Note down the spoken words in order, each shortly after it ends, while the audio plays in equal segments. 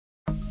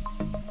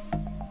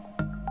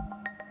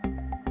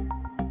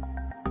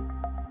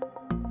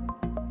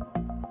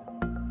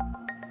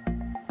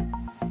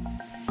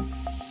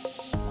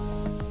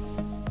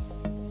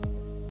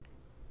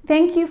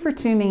Thank you for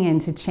tuning in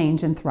to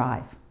Change and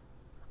Thrive.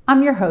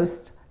 I'm your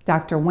host,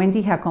 Dr.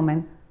 Wendy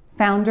Heckelman,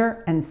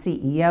 founder and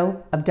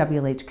CEO of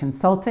WLH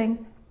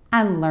Consulting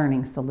and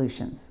Learning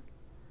Solutions.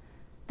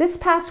 This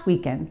past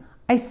weekend,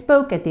 I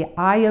spoke at the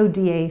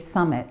IODA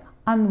Summit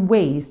on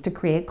ways to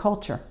create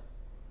culture.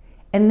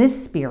 In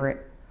this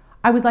spirit,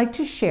 I would like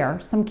to share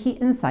some key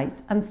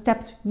insights on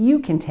steps you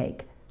can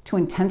take to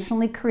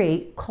intentionally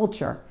create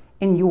culture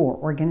in your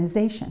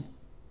organization.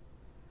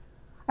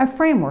 A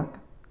framework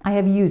I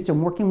have used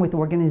in working with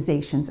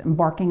organizations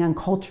embarking on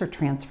culture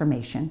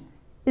transformation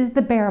is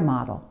the BEAR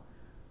model,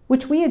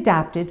 which we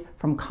adapted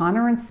from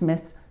Connor and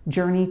Smith's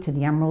Journey to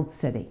the Emerald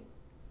City.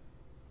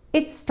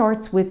 It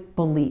starts with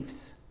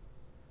beliefs,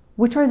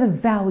 which are the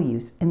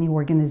values in the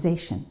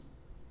organization.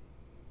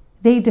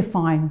 They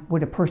define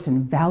what a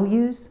person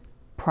values,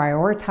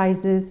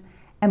 prioritizes,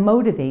 and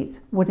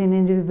motivates what an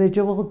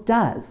individual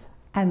does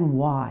and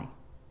why.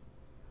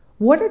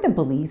 What are the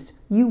beliefs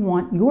you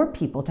want your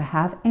people to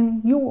have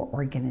in your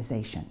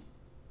organization?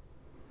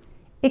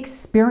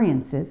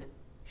 Experiences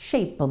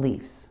shape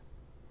beliefs.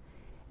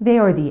 They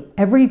are the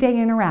everyday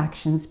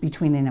interactions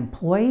between an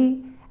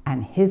employee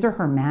and his or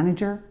her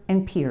manager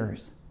and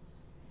peers.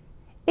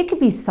 It could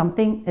be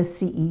something a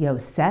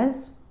CEO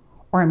says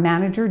or a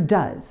manager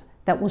does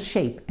that will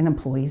shape an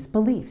employee's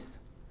beliefs.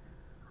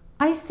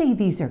 I say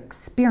these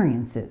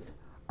experiences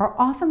are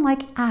often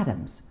like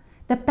atoms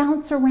that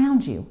bounce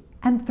around you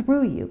and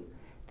through you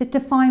that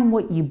define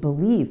what you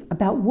believe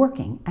about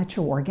working at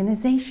your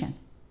organization.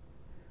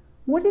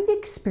 What are the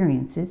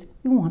experiences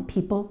you want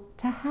people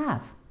to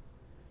have?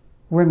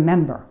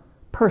 Remember,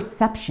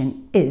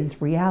 perception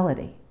is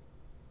reality.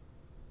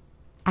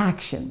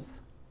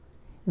 Actions.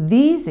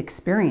 These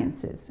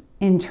experiences,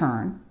 in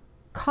turn,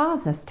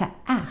 cause us to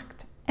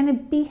act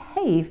and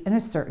behave in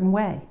a certain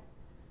way.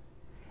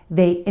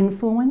 They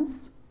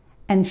influence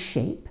and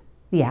shape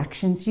the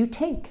actions you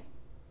take.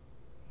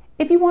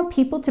 If you want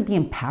people to be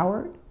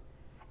empowered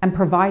and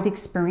provide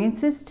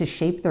experiences to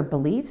shape their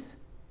beliefs,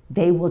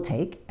 they will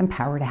take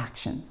empowered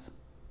actions.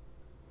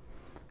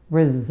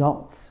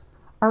 Results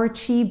are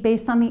achieved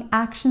based on the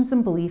actions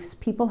and beliefs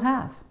people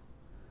have.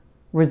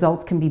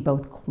 Results can be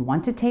both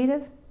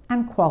quantitative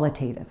and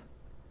qualitative.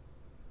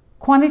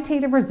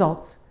 Quantitative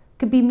results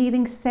could be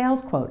meeting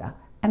sales quota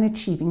and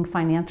achieving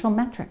financial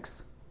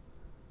metrics.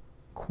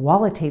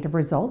 Qualitative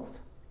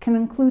results can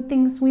include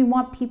things we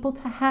want people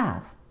to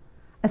have,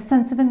 a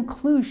sense of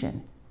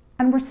inclusion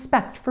and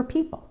respect for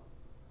people.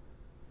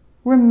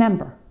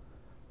 Remember,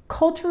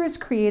 culture is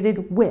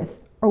created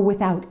with or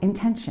without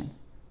intention.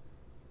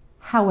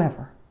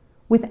 However,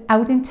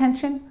 without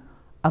intention,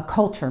 a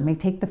culture may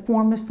take the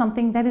form of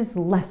something that is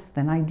less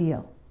than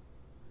ideal.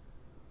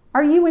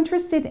 Are you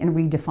interested in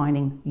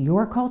redefining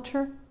your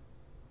culture?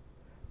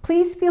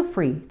 Please feel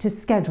free to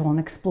schedule an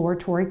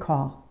exploratory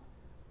call.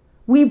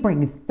 We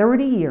bring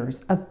 30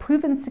 years of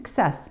proven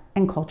success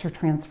in culture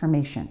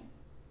transformation.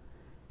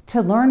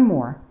 To learn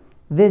more,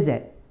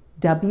 visit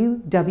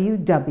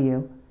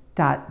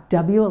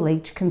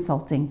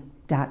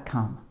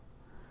www.wlhconsulting.com.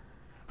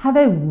 Have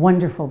a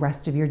wonderful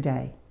rest of your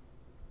day,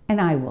 and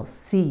I will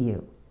see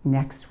you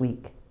next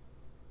week.